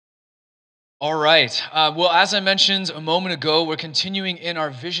All right. Well, as I mentioned a moment ago, we're continuing in our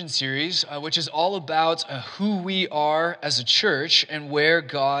vision series, which is all about who we are as a church and where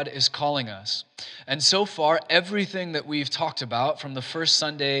God is calling us. And so far, everything that we've talked about from the first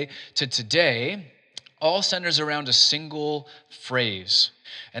Sunday to today all centers around a single phrase,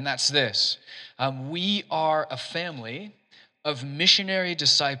 and that's this: we are a family of missionary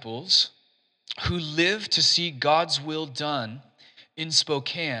disciples who live to see God's will done in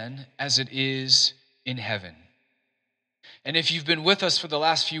Spokane as it is in heaven. And if you've been with us for the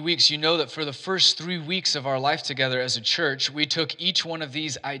last few weeks, you know that for the first 3 weeks of our life together as a church, we took each one of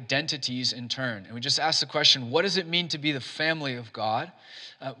these identities in turn. And we just asked the question, what does it mean to be the family of God?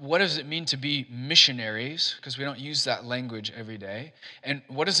 What does it mean to be missionaries? Because we don't use that language every day. And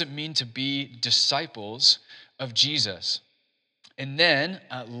what does it mean to be disciples of Jesus? And then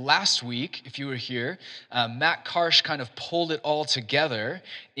last week, if you were here, Matt Karsh kind of pulled it all together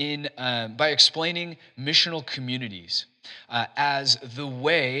by explaining missional communities as the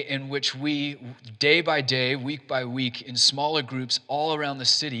way in which we, day by day, week by week, in smaller groups all around the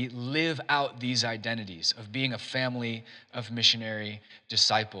city, live out these identities of being a family of missionary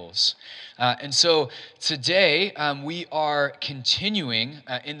disciples. And so today, we are continuing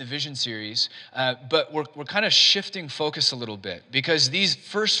in the Vision series, but we're kind of shifting focus a little bit because these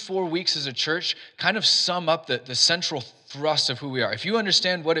first 4 weeks as a church kind of sum up the central thrust of who we are. If you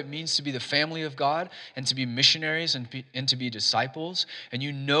understand what it means to be the family of God and to be missionaries and to be disciples, and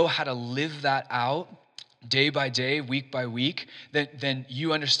you know how to live that out day by day, week by week, then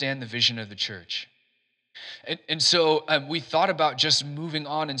you understand the vision of the church. And so we thought about just moving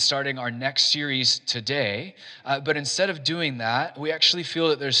on and starting our next series today. But instead of doing that, we actually feel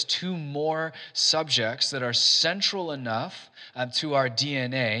that there's two more subjects that are central enough to our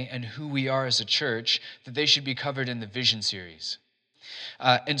DNA and who we are as a church that they should be covered in the Vision series.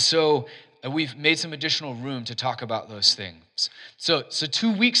 And so we've made some additional room to talk about those things. So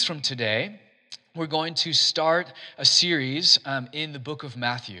 2 weeks from today, we're going to start a series in the book of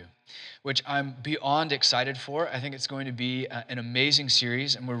Matthew, which I'm beyond excited for. I think it's going to be an amazing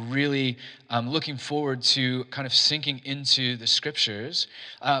series, and we're really looking forward to kind of sinking into the scriptures.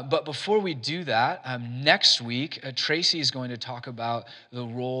 But before we do that, next week, Tracy is going to talk about the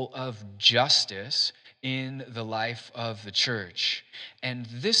role of justice in the life of the church. And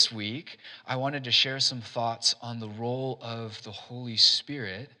this week, I wanted to share some thoughts on the role of the Holy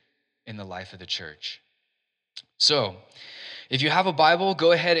Spirit in the life of the church. So, if you have a Bible,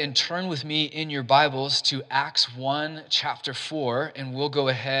 go ahead and turn with me in your Bibles to Acts 1, chapter 4, and we'll go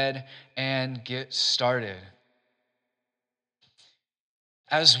ahead and get started.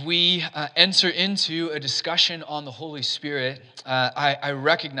 As we enter into a discussion on the Holy Spirit, I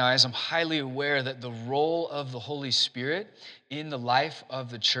recognize, I'm highly aware that the role of the Holy Spirit in the life of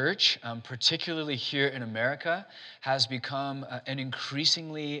the church, particularly here in America, has become an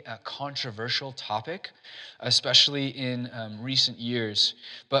increasingly controversial topic, especially in recent years.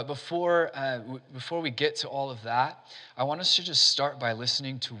 But before we get to all of that, I want us to just start by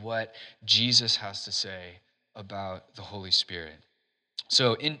listening to what Jesus has to say about the Holy Spirit.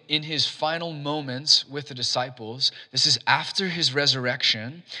 So in his final moments with the disciples, this is after his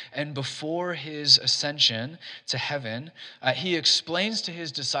resurrection and before his ascension to heaven, he explains to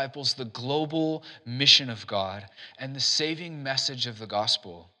his disciples the global mission of God and the saving message of the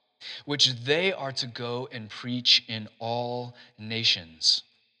gospel, which they are to go and preach in all nations.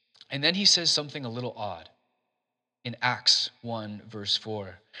 And then he says something a little odd in Acts 1, verse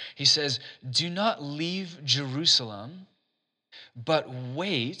 4. He says, "Do not leave Jerusalem, but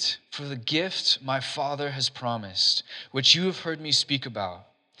wait for the gift my Father has promised, which you have heard me speak about.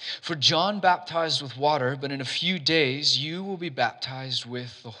 For John baptized with water, but in a few days you will be baptized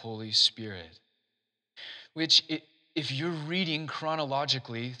with the Holy Spirit." Which, if you're reading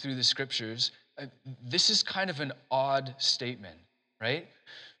chronologically through the scriptures, this is kind of an odd statement, right?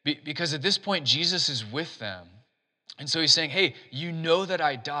 Because at this point, Jesus is with them. And so he's saying, hey, you know that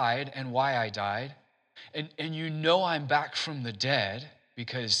I died and why I died. And you know I'm back from the dead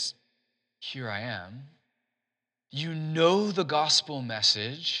because here I am. You know the gospel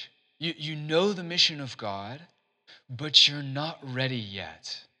message. You know the mission of God, but you're not ready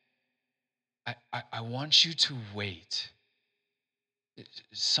yet. I want you to wait.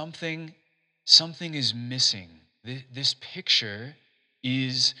 Something is missing. This picture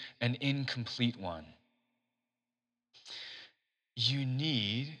is an incomplete one. You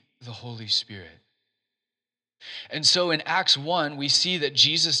need the Holy Spirit. And so in Acts 1, we see that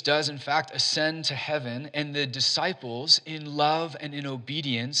Jesus does, in fact, ascend to heaven, and the disciples, in love and in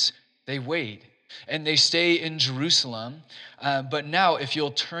obedience, they wait. and they stay in Jerusalem. But now, if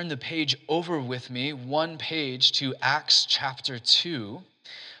you'll turn the page over with me, one page to Acts chapter 2,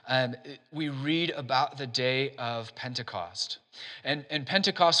 we read about the day of Pentecost. And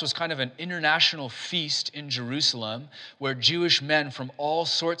Pentecost was kind of an international feast in Jerusalem where Jewish men from all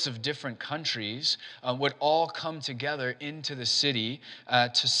sorts of different countries would all come together into the city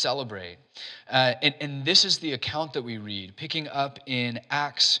to celebrate. And this is the account that we read, picking up in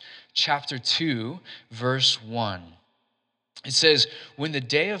Acts chapter 2, verse 1. It says, "When the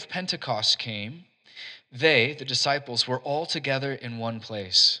day of Pentecost came, they, the disciples, were all together in one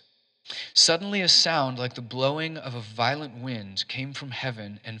place. Suddenly a sound like the blowing of a violent wind came from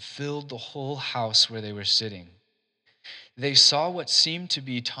heaven and filled the whole house where they were sitting. They saw what seemed to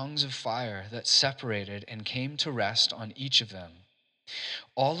be tongues of fire that separated and came to rest on each of them.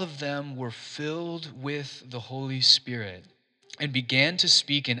 All of them were filled with the Holy Spirit and began to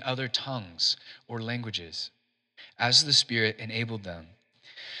speak in other tongues or languages, as the Spirit enabled them.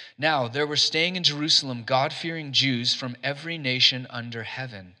 Now there were staying in Jerusalem God-fearing Jews from every nation under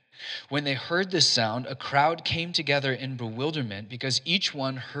heaven. When they heard this sound, a crowd came together in bewilderment because each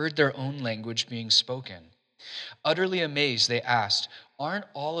one heard their own language being spoken. Utterly amazed, they asked, 'Aren't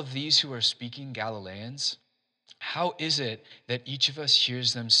all of these who are speaking Galileans? How is it that each of us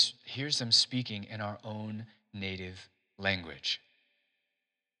hears them speaking in our own native language?'"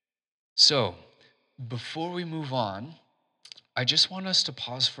 So, before we move on, I just want us to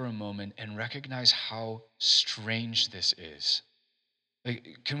pause for a moment and recognize how strange this is.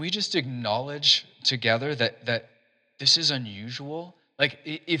 Like, can we just acknowledge together that this is unusual? Like,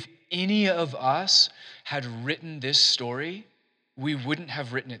 if any of us had written this story, we wouldn't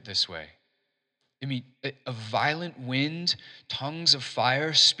have written it this way. I mean, a violent wind, tongues of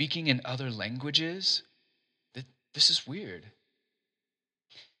fire, speaking in other languages. This is weird.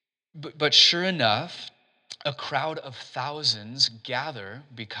 But sure enough, a crowd of thousands gather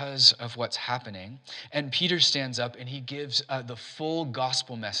because of what's happening. And Peter stands up and he gives the full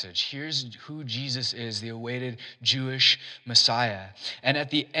gospel message. Here's who Jesus is, the awaited Jewish Messiah. And at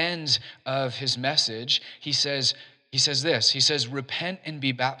the end of his message, he says this. He says, "Repent and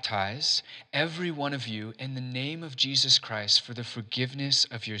be baptized, every one of you, in the name of Jesus Christ for the forgiveness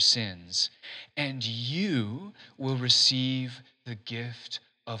of your sins, and you will receive the gift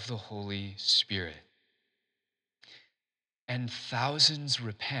of the Holy Spirit." And thousands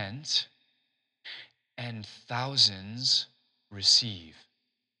repent, and thousands receive.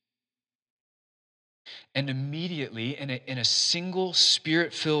 And immediately, in a single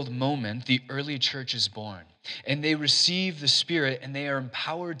Spirit-filled moment, the early church is born. And they receive the Spirit, and they are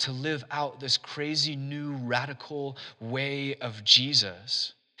empowered to live out this crazy new radical way of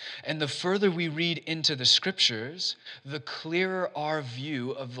Jesus. And the further we read into the scriptures, the clearer our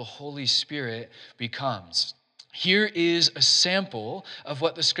view of the Holy Spirit becomes. Here is a sample of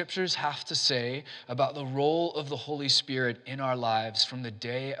what the scriptures have to say about the role of the Holy Spirit in our lives from the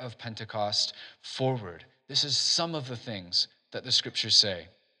day of Pentecost forward. This is some of the things that the scriptures say.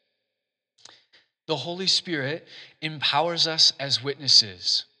 The Holy Spirit empowers us as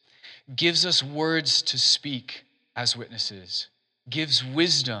witnesses, gives us words to speak as witnesses, gives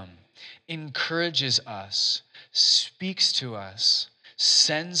wisdom, encourages us, speaks to us,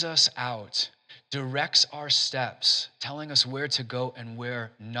 sends us out, directs our steps, telling us where to go and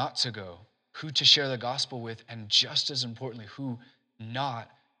where not to go, who to share the gospel with, and just as importantly, who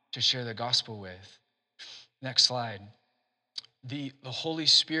not to share the gospel with. Next slide. The Holy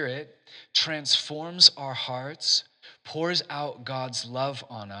Spirit transforms our hearts, pours out God's love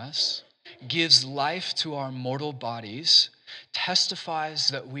on us, gives life to our mortal bodies, testifies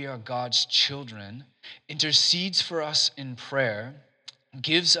that we are God's children, intercedes for us in prayer,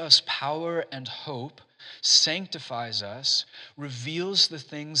 gives us power and hope, sanctifies us, reveals the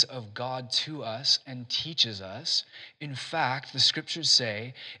things of God to us, and teaches us. In fact, the scriptures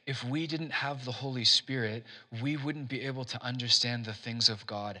say if we didn't have the Holy Spirit, we wouldn't be able to understand the things of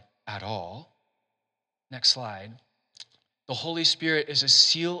God at all. Next slide. The Holy Spirit is a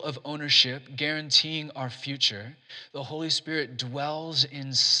seal of ownership guaranteeing our future. The Holy Spirit dwells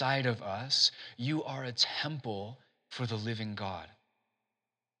inside of us. You are a temple for the living God.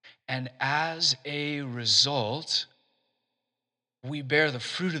 And as a result, we bear the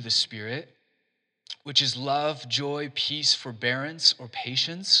fruit of the Spirit, which is love, joy, peace, forbearance, or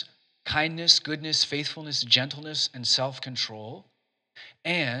patience, kindness, goodness, faithfulness, gentleness, and self-control.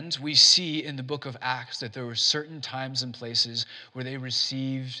 And we see in the book of Acts that there were certain times and places where they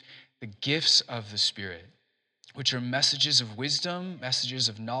received the gifts of the Spirit, which are messages of wisdom, messages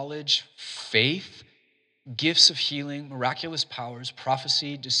of knowledge, faith, gifts of healing, miraculous powers,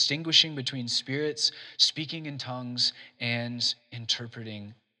 prophecy, distinguishing between spirits, speaking in tongues, and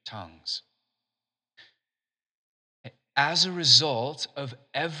interpreting tongues. As a result of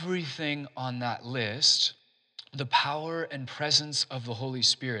everything on that list, the power and presence of the Holy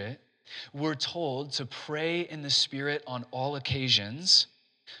Spirit, we're told to pray in the Spirit on all occasions,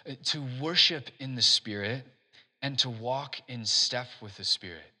 to worship in the Spirit, and to walk in step with the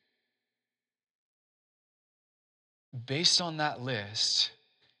Spirit. Based on that list,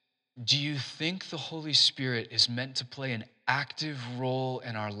 do you think the Holy Spirit is meant to play an active role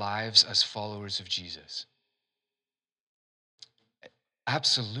in our lives as followers of Jesus?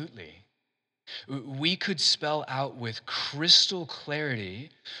 Absolutely. We could spell out with crystal clarity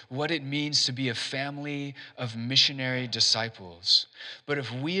what it means to be a family of missionary disciples. But if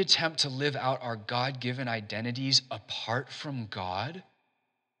we attempt to live out our God-given identities apart from God,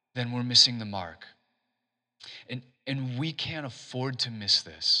 then we're missing the mark. And we can't afford to miss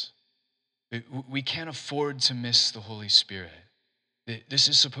this. We can't afford to miss the Holy Spirit. This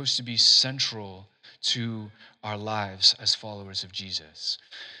is supposed to be central to our lives as followers of Jesus.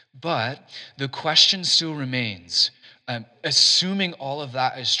 But the question still remains, assuming all of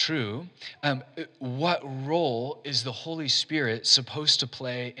that is true, what role is the Holy Spirit supposed to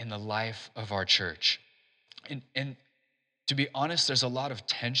play in the life of our church? And to be honest, there's a lot of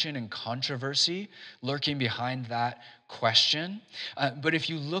tension and controversy lurking behind that question. But if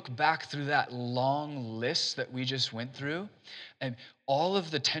you look back through that long list that we just went through, all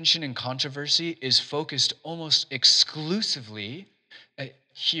of the tension and controversy is focused almost exclusively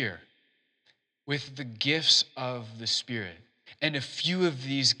here with the gifts of the Spirit, and a few of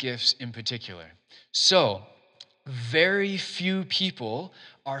these gifts in particular. So, very few people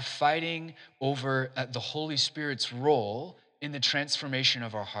are fighting over the Holy Spirit's role in the transformation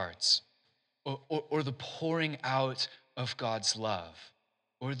of our hearts, or the pouring out of God's love,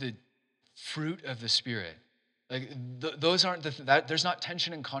 or the fruit of the Spirit. Like those aren't there's not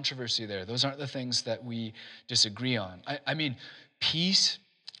tension and controversy there. Those aren't the things that we disagree on. I mean, peace,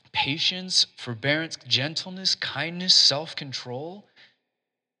 patience, forbearance, gentleness, kindness, self-control,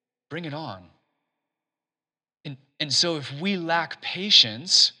 bring it on. And so if we lack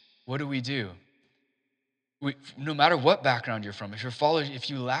patience, what do? No matter what background you're from, if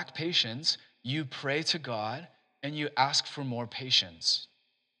you lack patience, you pray to God and you ask for more patience.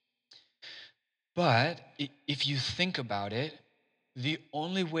 But if you think about it, the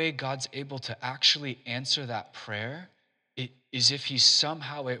only way God's able to actually answer that prayer is if he's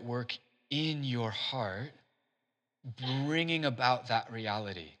somehow at work in your heart, bringing about that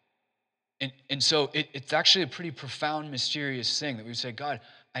reality. And so it's actually a pretty profound, mysterious thing that we would say, God,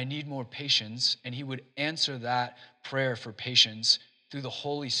 I need more patience. And he would answer that prayer for patience through the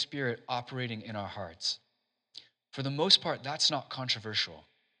Holy Spirit operating in our hearts. For the most part, that's not controversial.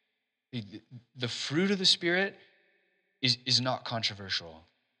 The fruit of the Spirit is not controversial.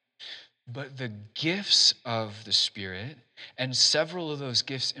 But the gifts of the Spirit, and several of those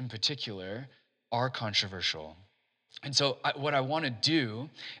gifts in particular, are controversial. And so what I want to do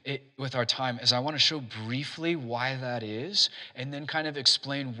with our time is I want to show briefly why that is, and then kind of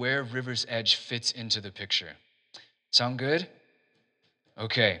explain where River's Edge fits into the picture. Sound good?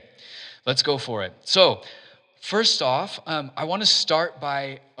 Okay, let's go for it. So first off, I want to start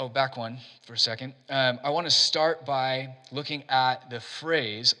by, back one for a second. I want to start by looking at the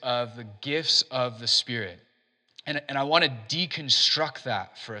phrase of the gifts of the Spirit. And I want to deconstruct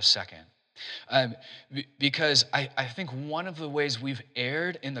that for a second. Because I think one of the ways we've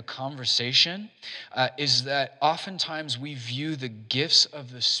erred in the conversation is that oftentimes we view the gifts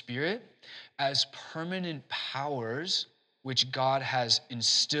of the Spirit as permanent powers which God has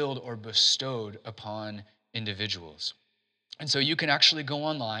instilled or bestowed upon individuals. And so you can actually go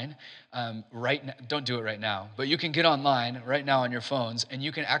online right now. Don't do it right now, but you can get online right now on your phones, and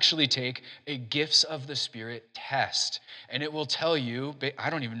you can actually take a Gifts of the Spirit test. And it will tell you,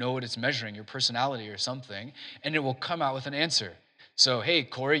 I don't even know what it's measuring, your personality or something, and it will come out with an answer. So, hey,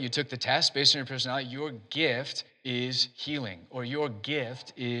 Corey, you took the test based on your personality. Your gift is healing, or your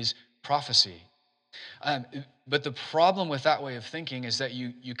gift is prophecy. But the problem with that way of thinking is that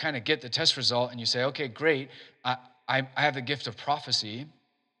you kind of get the test result and you say, okay, great, I have the gift of prophecy,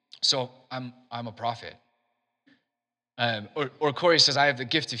 so I'm a prophet. Or Corey says, I have the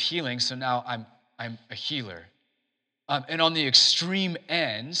gift of healing, so now I'm a healer. And on the extreme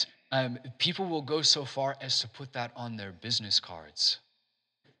end, people will go so far as to put that on their business cards.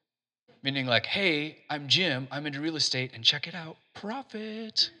 Meaning like, hey, I'm Jim, I'm into real estate, and check it out,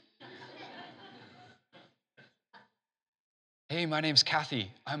 prophet. Hey, my name's Kathy,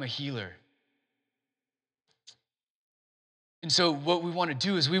 I'm a healer. And so what we want to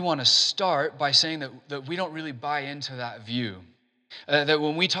do is we want to start by saying that we don't really buy into that view. That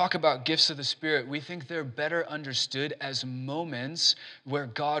when we talk about gifts of the Spirit, we think they're better understood as moments where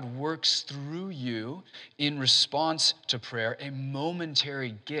God works through you in response to prayer, a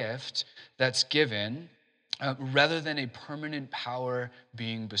momentary gift that's given rather than a permanent power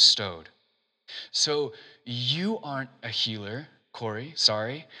being bestowed. So you aren't a healer, Corey,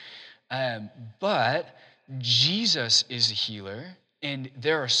 sorry, but Jesus is a healer, and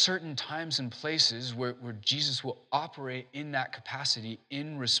there are certain times and places where Jesus will operate in that capacity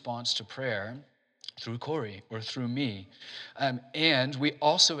in response to prayer through Corey or through me. And we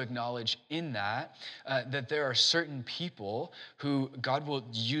also acknowledge in that that there are certain people who God will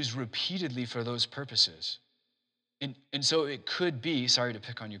use repeatedly for those purposes. And so it could be, sorry to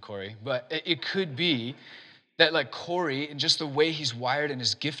pick on you, Corey, but it could be that like Corey, and just the way he's wired and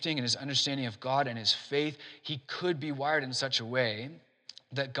his gifting and his understanding of God and his faith, he could be wired in such a way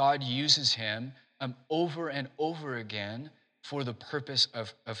that God uses him over and over again for the purpose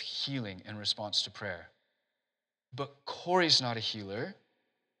of healing in response to prayer. But Corey's not a healer.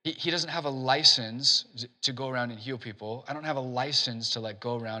 He doesn't have a license to go around and heal people. I don't have a license to like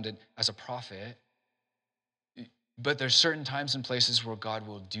go around and, as a prophet. But there's certain times and places where God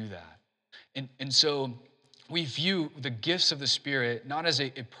will do that. And so we view the gifts of the Spirit not as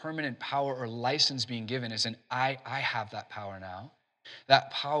a permanent power or license being given, as an I have that power now.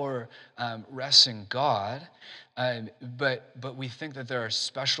 That power rests in God, but we think that there are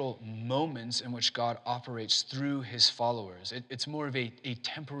special moments in which God operates through his followers. It's more of a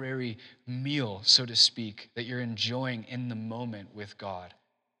temporary meal, so to speak, that you're enjoying in the moment with God,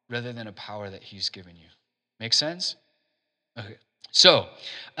 rather than a power that he's given you. Make sense? Okay. So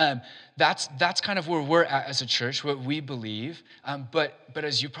that's kind of where we're at as a church, what we believe. But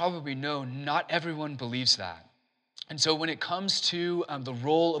as you probably know, not everyone believes that. And so when it comes to the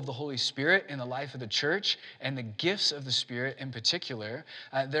role of the Holy Spirit in the life of the church and the gifts of the Spirit in particular,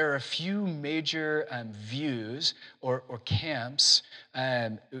 there are a few major views or camps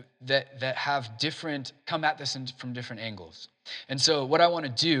that have come at this from different angles. And so what I want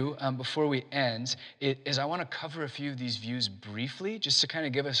to do before we end is I want to cover a few of these views briefly, just to kind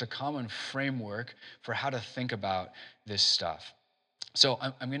of give us a common framework for how to think about this stuff. So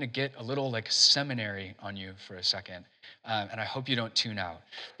I'm going to get a little like seminary on you for a second, and I hope you don't tune out.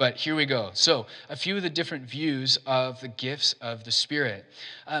 But here we go. So a few of the different views of the gifts of the Spirit.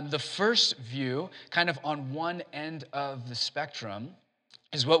 The first view, kind of on one end of the spectrum,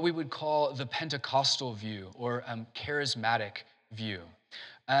 is what we would call the Pentecostal view or charismatic view.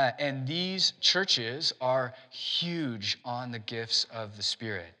 And these churches are huge on the gifts of the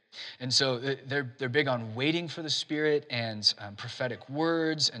Spirit. And so they're big on waiting for the Spirit and prophetic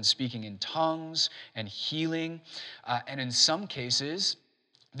words and speaking in tongues and healing. And in some cases,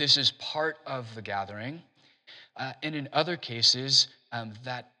 this is part of the gathering. And in other cases,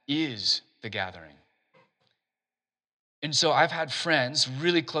 that is the gathering. And so I've had friends,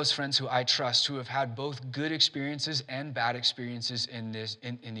 really close friends who I trust, who have had both good experiences and bad experiences in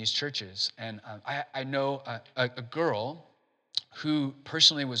these churches. And I know a girl who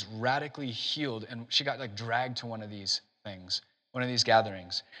personally was radically healed, and she got like dragged to one of these things, one of these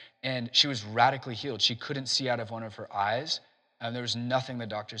gatherings, and she was radically healed. She couldn't see out of one of her eyes, and there was nothing the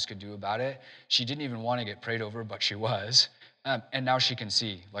doctors could do about it. She didn't even want to get prayed over, but she was. And now she can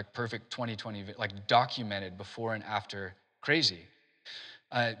see, like perfect 20/20, like documented before and after, crazy.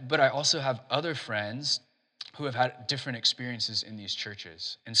 But I also have other friends who have had different experiences in these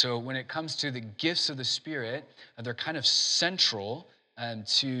churches. And so when it comes to the gifts of the Spirit, they're kind of central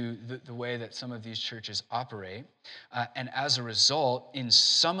to the way that some of these churches operate. And as a result, in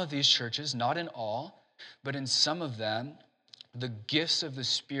some of these churches, not in all, but in some of them, the gifts of the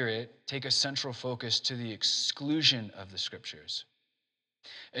Spirit take a central focus to the exclusion of the Scriptures.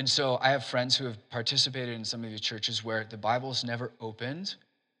 And so I have friends who have participated in some of these churches where the Bible's never opened.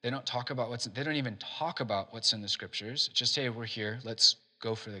 They don't even talk about what's in the Scriptures. Just, hey, we're here, let's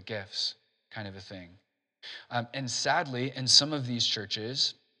go for the gifts, kind of a thing. And sadly, in some of these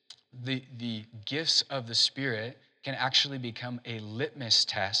churches, the gifts of the Spirit can actually become a litmus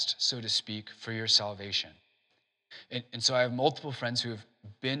test, so to speak, for your salvation. And so I have multiple friends who have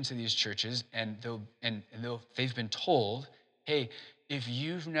been to these churches, and they've been told, hey, if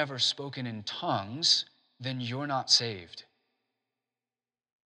you've never spoken in tongues, then you're not saved.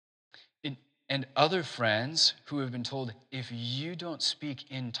 And other friends who have been told, if you don't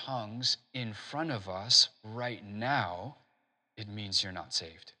speak in tongues in front of us right now, it means you're not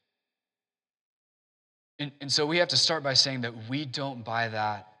saved. And so we have to start by saying that we don't buy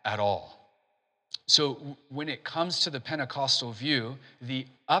that at all. So when it comes to the Pentecostal view, the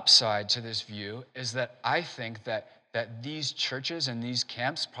upside to this view is that I think that these churches and these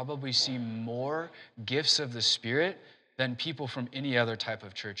camps probably see more gifts of the Spirit than people from any other type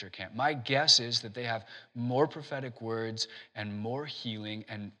of church or camp. My guess is that they have more prophetic words and more healing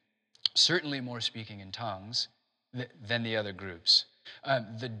and certainly more speaking in tongues than the other groups.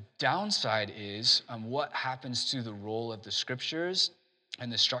 The downside is what happens to the role of the scriptures and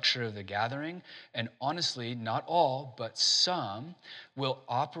the structure of the gathering. And honestly, not all, but some will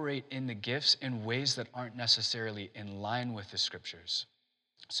operate in the gifts in ways that aren't necessarily in line with the scriptures.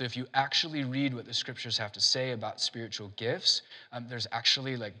 So if you actually read what the scriptures have to say about spiritual gifts, there's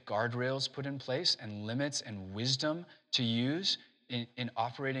actually like guardrails put in place and limits and wisdom to use in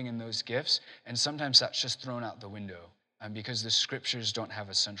operating in those gifts. And sometimes that's just thrown out the window because the scriptures don't have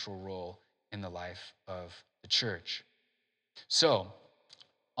a central role in the life of the church. So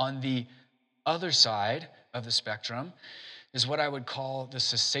on the other side of the spectrum is what I would call the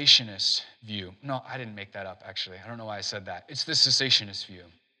cessationist view. No, I didn't make that up, actually. I don't know why I said that. It's the cessationist view.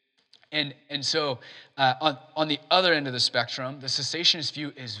 And so on the other end of the spectrum, the cessationist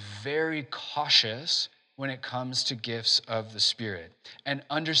view is very cautious when it comes to gifts of the Spirit, and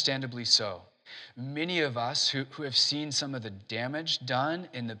understandably so. Many of us who have seen some of the damage done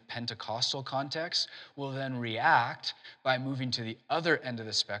in the Pentecostal context will then react by moving to the other end of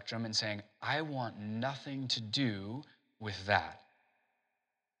the spectrum and saying, I want nothing to do with that.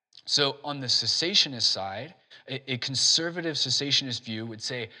 So on the cessationist side, a conservative cessationist view would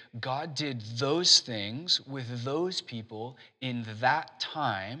say God did those things with those people in that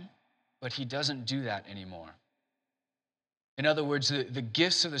time, but he doesn't do that anymore. In other words, the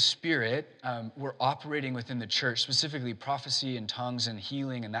gifts of the Spirit were operating within the church, specifically prophecy and tongues and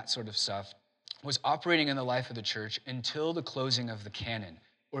healing and that sort of stuff, was operating in the life of the church until the closing of the canon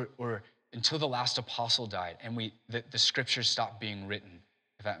or until the last apostle died and the scriptures stopped being written,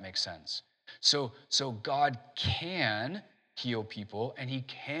 if that makes sense. So God can heal people and he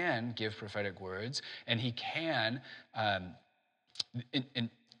can give prophetic words and he can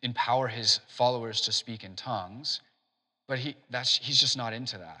empower his followers to speak in tongues. But he's just not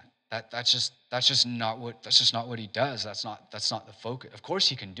into that. That's just not what he does. That's not the focus. Of course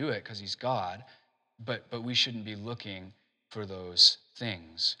he can do it because he's God, but we shouldn't be looking for those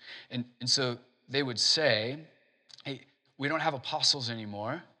things. And so they would say, hey, we don't have apostles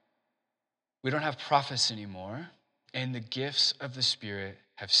anymore. We don't have prophets anymore, and the gifts of the Spirit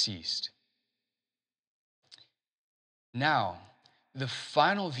have ceased. Now, the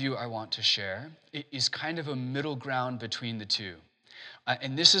final view I want to share is kind of a middle ground between the two.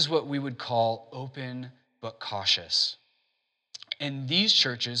 And this is what we would call open but cautious. And these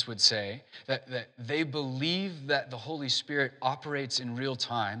churches would say that they believe that the Holy Spirit operates in real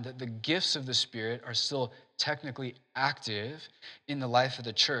time, that the gifts of the Spirit are still technically active in the life of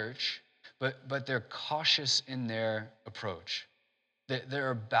the church, but they're cautious in their approach. That there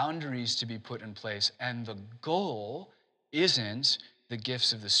are boundaries to be put in place, and the goal isn't the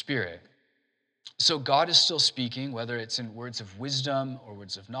gifts of the Spirit. So God is still speaking, whether it's in words of wisdom or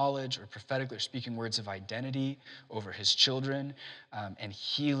words of knowledge or prophetically, or speaking words of identity over his children and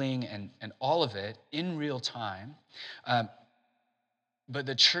healing and all of it in real time. But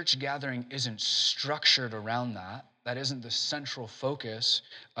the church gathering isn't structured around that. That isn't the central focus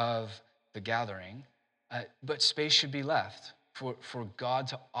of the gathering. But space should be left for God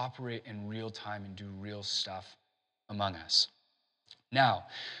to operate in real time and do real stuff among us. Now,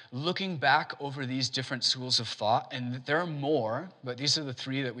 looking back over these different schools of thought, and there are more, but these are the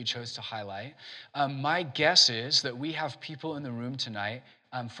three that we chose to highlight, my guess is that we have people in the room tonight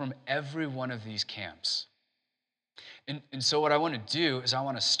from every one of these camps. And so what I want to do is I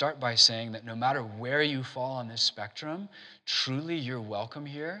want to start by saying that no matter where you fall on this spectrum, truly you're welcome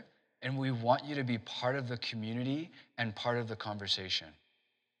here, and we want you to be part of the community and part of the conversation.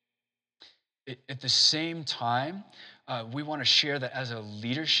 At the same time, we want to share that as a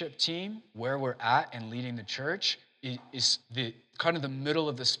leadership team, where we're at and leading the church is the kind of the middle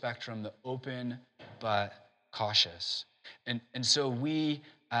of the spectrum, the open but cautious. And so we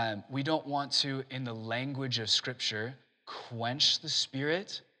don't want to, in the language of Scripture, quench the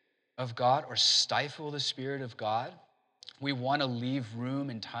Spirit of God or stifle the Spirit of God. We want to leave room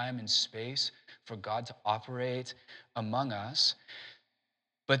and time and space for God to operate among us.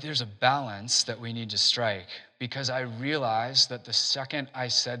 But there's a balance that we need to strike, because I realized that the second I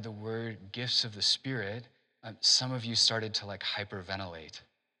said the word gifts of the Spirit, some of you started to hyperventilate.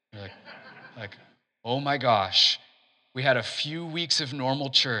 You're like, oh my gosh, we had a few weeks of normal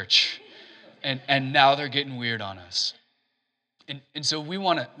church and now they're getting weird on us. And so we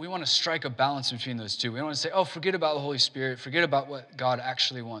want to strike a balance between those two. We don't want to say, oh, forget about the Holy Spirit, forget about what God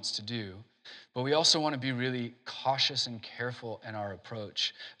actually wants to do. But we also want to be really cautious and careful in our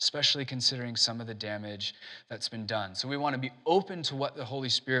approach, especially considering some of the damage that's been done. So we want to be open to what the Holy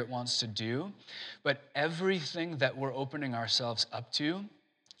Spirit wants to do, but everything that we're opening ourselves up to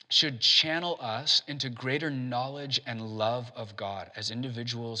should channel us into greater knowledge and love of God as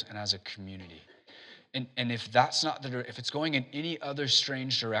individuals and as a community. And if that's not if it's going in any other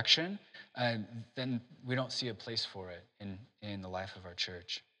strange direction, then we don't see a place for it in the life of our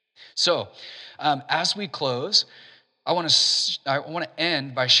church. So, as we close, I want to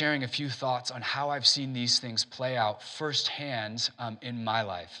end by sharing a few thoughts on how I've seen these things play out firsthand in my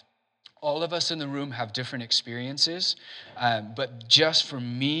life. All of us in the room have different experiences, but just for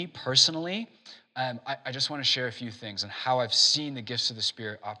me personally, I just want to share a few things on how I've seen the gifts of the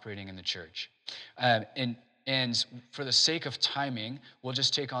Spirit operating in the church. And for the sake of timing, we'll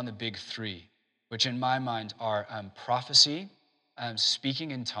just take on the big three, which in my mind are prophecy,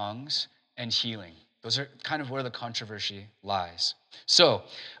 speaking in tongues, and healing. Those are kind of where the controversy lies. So,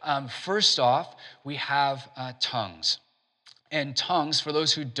 first off, we have tongues. And tongues, for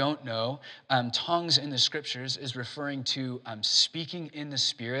those who don't know, tongues in the scriptures is referring to speaking in the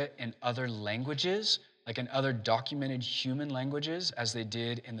Spirit in other languages, like in other documented human languages, as they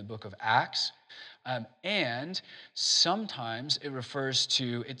did in the book of Acts. And sometimes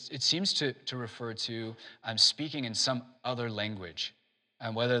it seems to refer to speaking in some other language,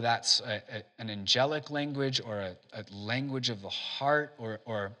 whether that's an angelic language or a language of the heart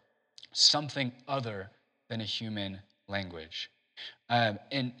or something other than a human language. And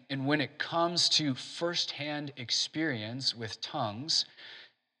when it comes to firsthand experience with tongues,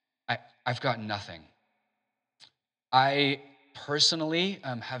 I've got nothing. I personally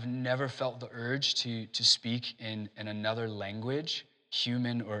have never felt the urge to speak in another language,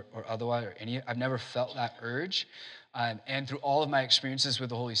 human or otherwise, or any. I've never felt that urge. And through all of my experiences with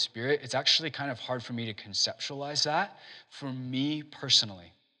the Holy Spirit, it's actually kind of hard for me to conceptualize that for me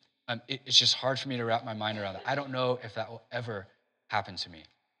personally. It's just hard for me to wrap my mind around it. I don't know if that will ever happen to me.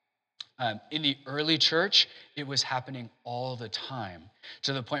 In the early church, it was happening all the time,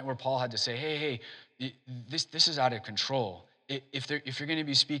 to the point where Paul had to say, hey, this is out of control. If you're going to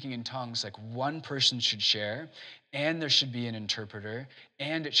be speaking in tongues, like one person should share, and there should be an interpreter,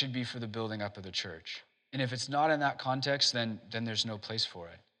 and it should be for the building up of the church. And if it's not in that context, then there's no place for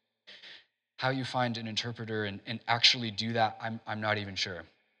it. How you find an interpreter and actually do that, I'm not even sure.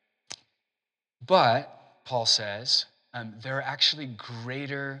 But, Paul says, there are actually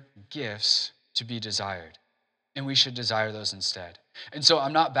greater gifts to be desired, and we should desire those instead. And so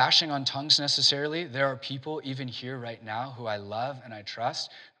I'm not bashing on tongues necessarily. There are people even here right now who I love and I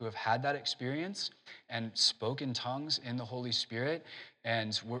trust who have had that experience and spoke in tongues in the Holy Spirit,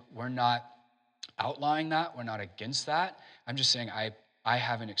 and we're not outlying that. We're not against that. I'm just saying I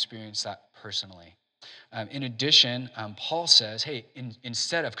haven't experienced that personally. In addition, Paul says, hey,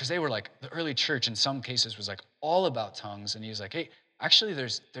 instead of, because they were like, the early church in some cases was like all about tongues, and he's like, hey, actually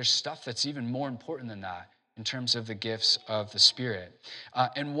there's stuff that's even more important than that in terms of the gifts of the Spirit.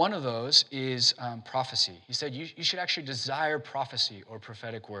 And one of those is prophecy. He said, you should actually desire prophecy or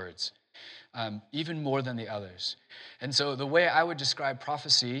prophetic words, even more than the others. And so the way I would describe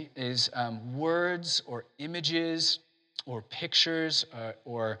prophecy is words or images or pictures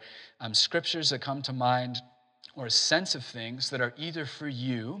or scriptures that come to mind, or a sense of things that are either for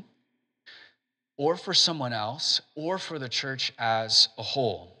you or for someone else or for the church as a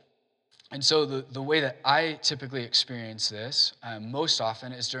whole. And so the way that I typically experience this most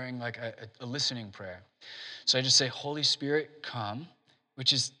often is during like a listening prayer. So I just say, Holy Spirit, come,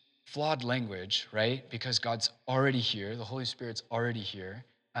 which is flawed language, right? Because God's already here. The Holy Spirit's already here.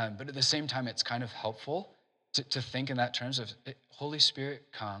 But at the same time, it's kind of helpful to think in that terms of, Holy Spirit,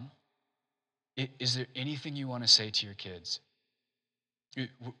 come. Is there anything you want to say to your kids?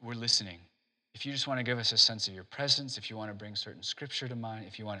 We're listening. If you just want to give us a sense of your presence, if you want to bring certain scripture to mind,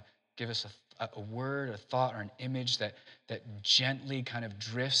 if you want to give us a word, a thought, or an image that gently kind of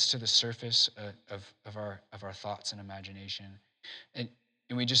drifts to the surface of our thoughts and imagination, and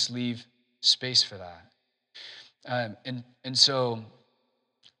we just leave space for that. And so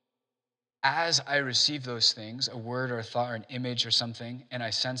as I receive those things, a word or a thought or an image or something, and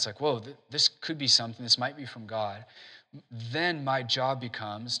I sense like, whoa, this could be something, this might be from God, then my job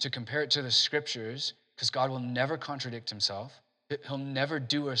becomes to compare it to the scriptures, because God will never contradict himself. He'll never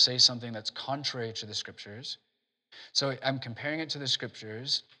do or say something that's contrary to the scriptures. So I'm comparing it to the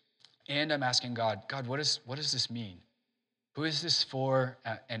scriptures, and I'm asking God, what does this mean? Who is this for?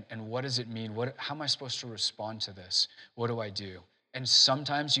 And what does it mean? How am I supposed to respond to this? What do I do? And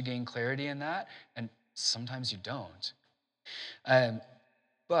sometimes you gain clarity in that, and sometimes you don't. Um,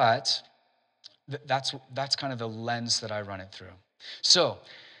 but that's kind of the lens that I run it through. So,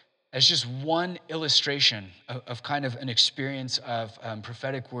 as just one illustration of kind of an experience of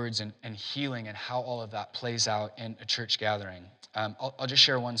prophetic words and healing and how all of that plays out in a church gathering, I'll just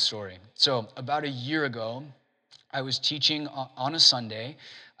share one story. So, about a year ago, I was teaching on a Sunday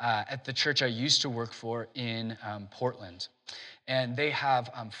at the church I used to work for in Portland. And they have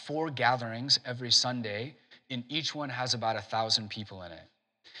 4 gatherings every Sunday, and each one has about 1,000 people in it.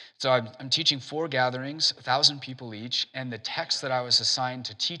 So I'm teaching 4 gatherings, 1,000 people each, and the text that I was assigned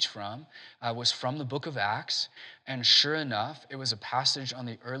to teach from was from the book of Acts. And sure enough, it was a passage on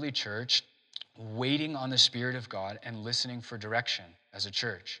the early church waiting on the Spirit of God and listening for direction as a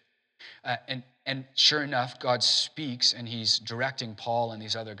church. And sure enough, God speaks, and he's directing Paul and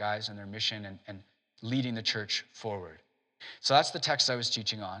these other guys in their mission and leading the church forward. So that's the text I was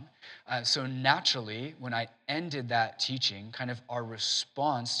teaching on. So naturally, when I ended that teaching, kind of our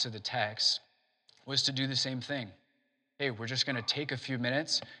response to the text was to do the same thing. Hey, we're just going to take a few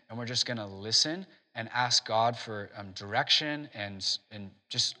minutes and we're just going to listen and ask God for direction and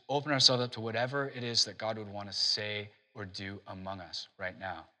just open ourselves up to whatever it is that God would want to say or do among us right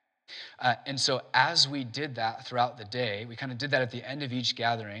now. And so as we did that throughout the day, we kind of did that at the end of each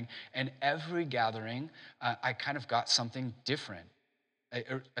gathering, and every gathering, I kind of got something different.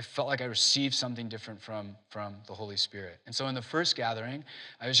 I felt like I received something different from the Holy Spirit. And so in the first gathering,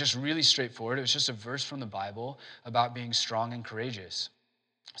 I was just really straightforward. It was just a verse from the Bible about being strong and courageous.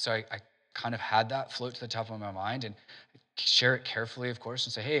 So I kind of had that float to the top of my mind and share it carefully, of course,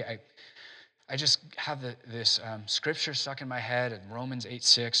 and say, hey, I just have this scripture stuck in my head, and Romans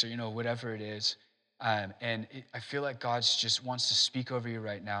 8:6, or whatever it is, I feel like God just wants to speak over you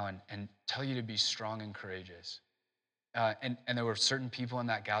right now and tell you to be strong and courageous. And there were certain people in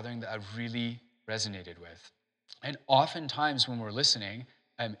that gathering that I really resonated with. And oftentimes when we're listening,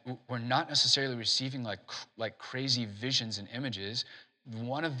 we're not necessarily receiving like crazy visions and images.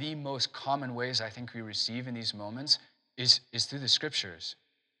 One of the most common ways I think we receive in these moments is through the scriptures.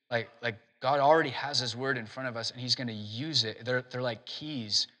 Like God already has his word in front of us, and he's going to use it. They're like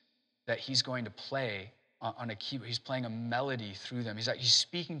keys that he's going to play on a key. He's playing a melody through them. He's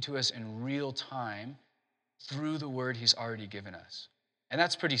speaking to us in real time through the word he's already given us. And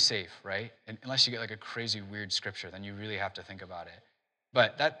that's pretty safe, right? And unless you get like a crazy weird scripture, then you really have to think about it.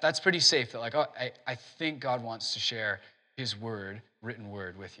 But that's pretty safe that I think God wants to share his word, written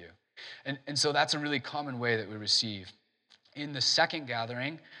word with you. And so that's a really common way that we receive. In the second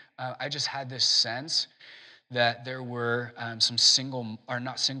gathering, I just had this sense that there were some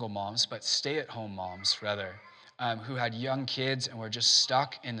not single moms, but stay-at-home moms, rather, who had young kids and were just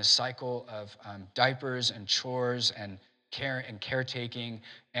stuck in the cycle of diapers and chores and care and caretaking.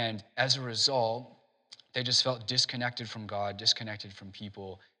 And as a result, they just felt disconnected from God, disconnected from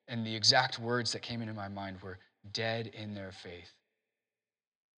people. And the exact words that came into my mind were dead in their faith.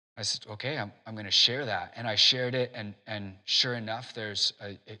 I said, okay, I'm going to share that. And I shared it, and sure enough, there's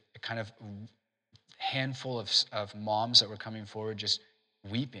a kind of handful of moms that were coming forward just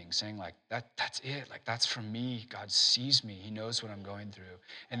weeping, saying like, that's it. Like, that's from me. God sees me. He knows what I'm going through.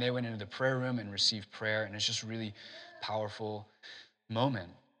 And they went into the prayer room and received prayer, and it's just a really powerful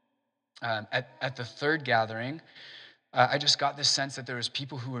moment. At the third gathering, I just got this sense that there was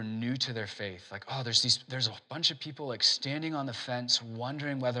people who were new to their faith. Like, oh, there's a bunch of people like standing on the fence,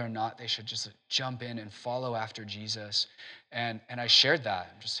 wondering whether or not they should just jump in and follow after Jesus. And I shared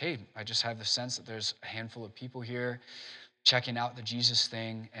that. Just, hey, I just have the sense that there's a handful of people here checking out the Jesus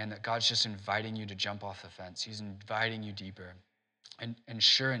thing, and that God's just inviting you to jump off the fence. He's inviting you deeper. And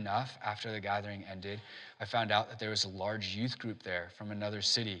sure enough, after the gathering ended, I found out that there was a large youth group there from another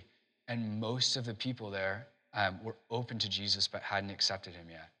city. And most of the people there were open to Jesus but hadn't accepted him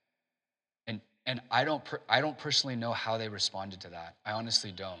yet. And I don't personally know how they responded to that. I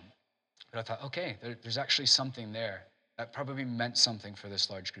honestly don't. But I thought, okay, there's actually something there that probably meant something for this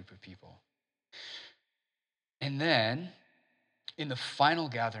large group of people. And then in the final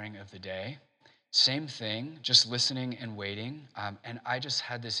gathering of the day, same thing, just listening and waiting. And I just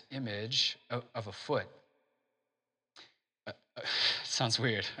had this image of a foot. Sounds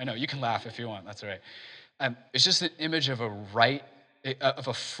weird. I know, you can laugh if you want, that's all right. It's just an image of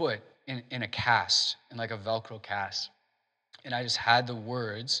a foot in a cast, in like a Velcro cast. And I just had the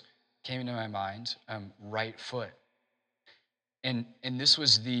words, came into my mind, right foot. And this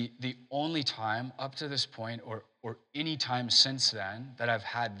was the only time up to this point or any time since then that I've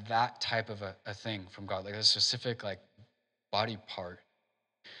had that type of a thing from God, like a specific like body part.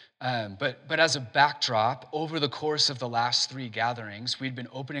 But as a backdrop, over the course of the last 3 gatherings, we'd been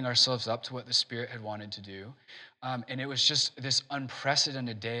opening ourselves up to what the Spirit had wanted to do. And it was just this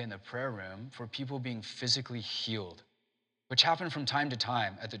unprecedented day in the prayer room for people being physically healed, which happened from time to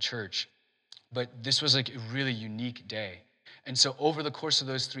time at the church. But this was like a really unique day. And so over the course of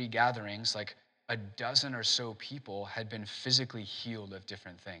those 3 gatherings, like a dozen or so people had been physically healed of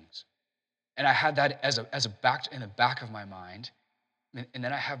different things. And I had that as a back in the back of my mind. And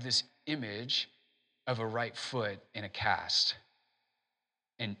then I have this image of a right foot in a cast.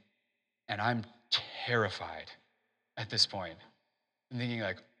 And I'm terrified at this point. I'm thinking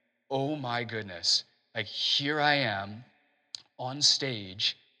like, oh my goodness, like here I am on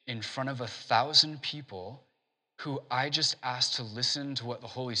stage in front of 1,000 people who I just asked to listen to what the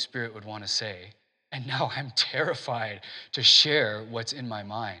Holy Spirit would want to say. And now I'm terrified to share what's in my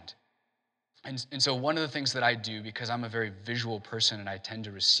mind. And so one of the things that I do, because I'm a very visual person and I tend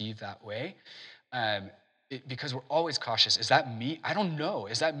to receive that way, because we're always cautious. Is that me? I don't know.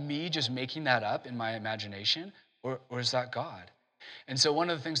 Is that me just making that up in my imagination? Or is that God? And so one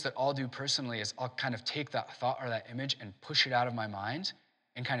of the things that I'll do personally is I'll kind of take that thought or that image and push it out of my mind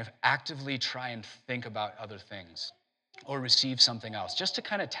and kind of actively try and think about other things or receive something else, just to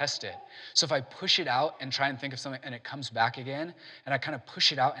kind of test it. So if I push it out and try and think of something and it comes back again, and I kind of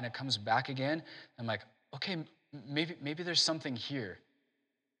push it out and it comes back again, I'm like, okay, maybe there's something here.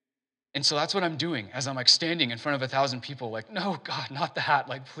 And so that's what I'm doing as I'm like standing in front of 1,000 people, like, no, God, not that.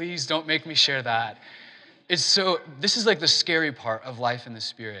 Like, please don't make me share that. This is like the scary part of life in the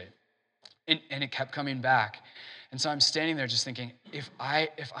Spirit. And it kept coming back. And so I'm standing there just thinking, if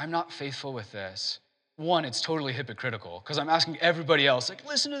I'm not faithful with this, one, it's totally hypocritical because I'm asking everybody else, like,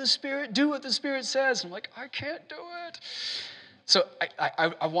 listen to the Spirit, do what the Spirit says. And I'm like, I can't do it. So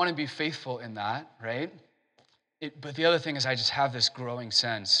I want to be faithful in that, right? But the other thing is I just have this growing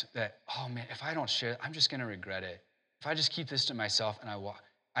sense that, oh man, if I don't share it, I'm just going to regret it. If I just keep this to myself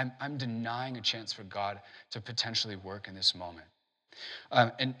and I'm denying a chance for God to potentially work in this moment.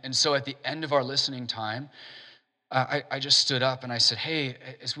 And so at the end of our listening time, I just stood up and I said, hey,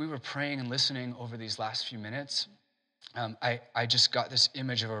 as we were praying and listening over these last few minutes, I just got this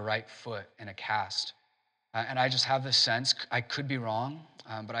image of a right foot in a cast. And I just have this sense, I could be wrong,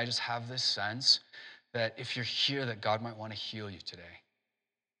 but I just have this sense that if you're here, that God might want to heal you today.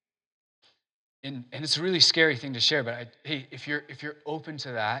 And it's a really scary thing to share, but hey, if you're open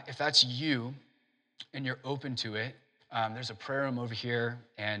to that, if that's you and you're open to it, there's a prayer room over here,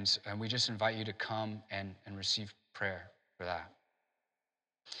 and we just invite you to come and receive prayer for that.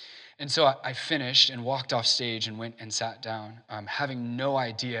 And so I finished and walked off stage and went and sat down, having no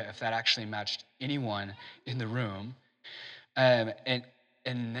idea if that actually matched anyone in the room. And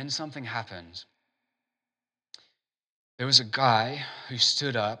then something happened. There was a guy who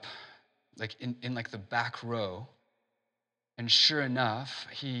stood up, like in like the back row, and sure enough,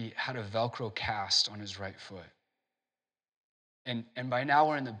 he had a Velcro cast on his right foot. And by now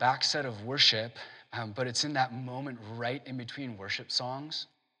we're in the back set of worship, but it's in that moment right in between worship songs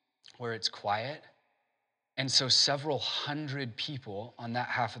where it's quiet. And so several hundred people on that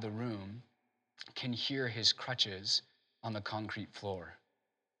half of the room can hear his crutches on the concrete floor.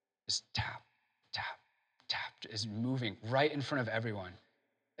 Just tap, tap, tap, is moving right in front of everyone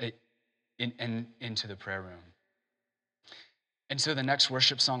into the prayer room. And so the next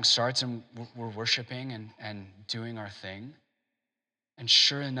worship song starts and we're worshiping and doing our thing. And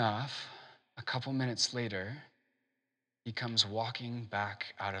sure enough, a couple minutes later, he comes walking back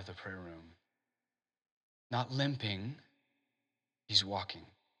out of the prayer room. Not limping, he's walking.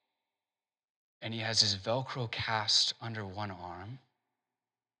 And he has his Velcro cast under one arm,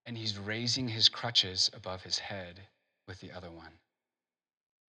 and he's raising his crutches above his head with the other one,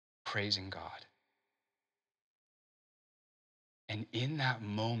 praising God. And in that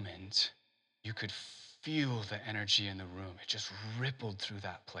moment, you could feel the energy in the room. It just rippled through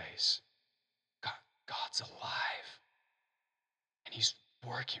that place. God's alive. And he's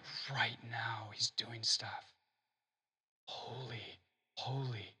working right now. He's doing stuff. Holy,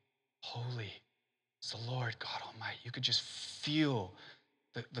 holy, holy is the Lord God Almighty. You could just feel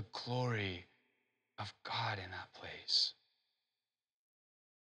the glory of God in that place.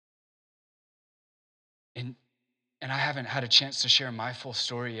 And I haven't had a chance to share my full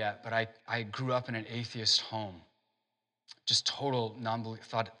story yet, but I grew up in an atheist home. Just total non-belief,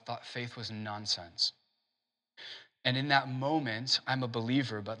 thought faith was nonsense. And in that moment, I'm a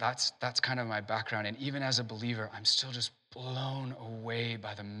believer, but that's kind of my background. And even as a believer, I'm still just blown away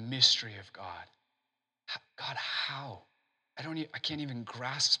by the mystery of God. God, how? I can't even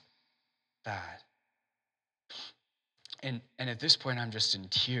grasp that. And at this point, I'm just in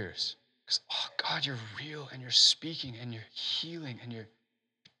tears. Because, oh, God, you're real, and you're speaking, and you're healing, and you're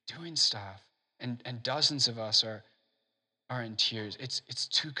doing stuff. And dozens of us are in tears. It's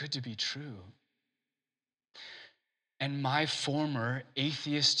too good to be true. And my former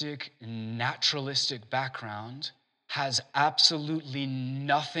atheistic, naturalistic background has absolutely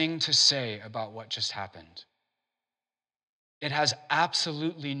nothing to say about what just happened. It has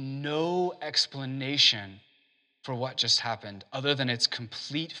absolutely no explanation for what just happened other than its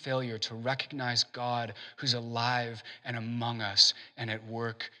complete failure to recognize God who's alive and among us and at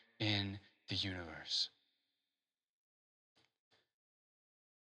work in the universe.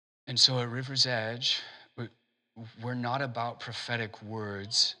 And so at River's Edge, we're not about prophetic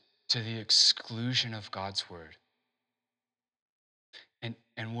words to the exclusion of God's word.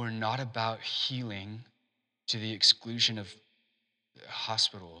 And we're not about healing to the exclusion of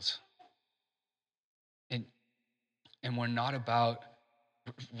hospitals. And we're not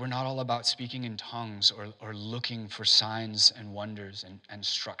all about speaking in tongues or looking for signs and wonders and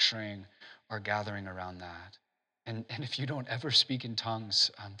structuring our gathering around that. And if you don't ever speak in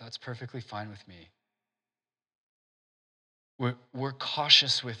tongues, that's perfectly fine with me. We're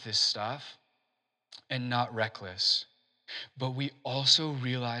cautious with this stuff and not reckless. But we also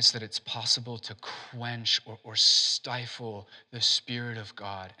realize that it's possible to quench or stifle the Spirit of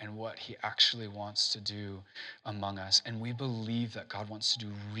God and what he actually wants to do among us. And we believe that God wants to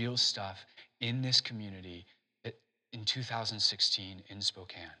do real stuff in this community in 2016 in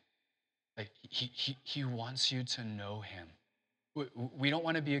Spokane. Like he wants you to know him. We don't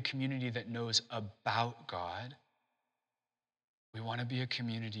want to be a community that knows about God. We want to be a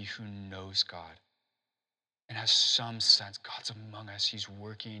community who knows God and has some sense God's among us. He's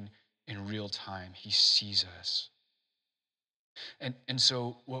working in real time. He sees us. And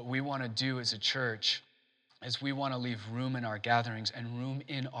so what we want to do as a church is we want to leave room in our gatherings and room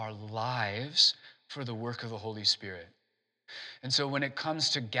in our lives for the work of the Holy Spirit. And so when it comes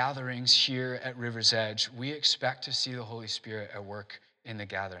to gatherings here at River's Edge, we expect to see the Holy Spirit at work in the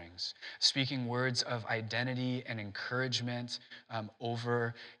gatherings, speaking words of identity and encouragement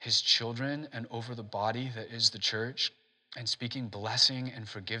over his children and over the body that is the church, and speaking blessing and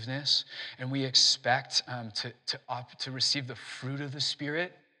forgiveness. And we expect to receive the fruit of the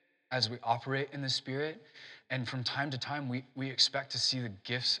Spirit as we operate in the Spirit. And from time to time, we expect to see the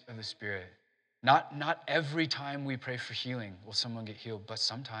gifts of the Spirit. Not every time we pray for healing will someone get healed, but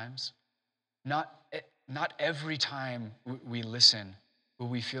sometimes. Not every time we listen will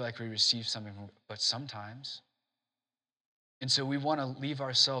we feel like we receive something, but sometimes. And so we want to leave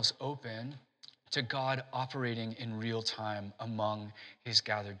ourselves open to God operating in real time among his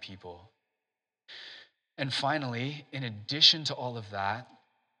gathered people. And finally, in addition to all of that,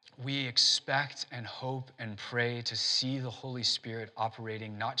 we expect and hope and pray to see the Holy Spirit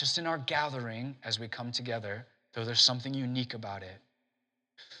operating not just in our gathering as we come together, though there's something unique about it,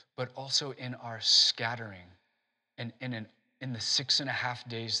 but also in our scattering and in the 6.5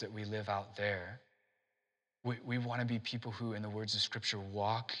 days that we live out there. We want to be people who, in the words of Scripture,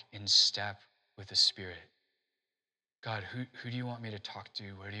 walk in step with the Spirit. God, who do you want me to talk to?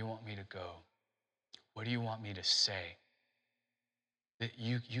 Where do you want me to go? What do you want me to say? That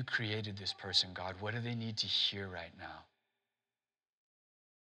you created this person, God. What do they need to hear right now?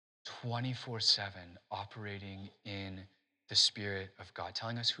 24/7 operating in the Spirit of God,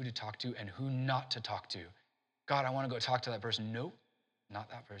 telling us who to talk to and who not to talk to. God, I want to go talk to that person. Nope, not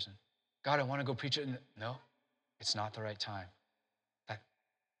that person. God, I want to go preach it. No, it's not the right time. That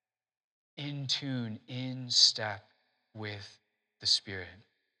in tune, in step with the Spirit.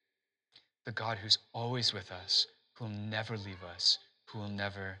 The God who's always with us, who will never leave us, who will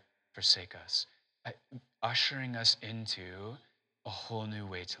never forsake us, ushering us into a whole new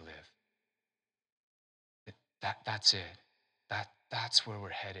way to live. That's it. That's where we're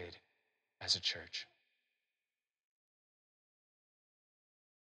headed as a church.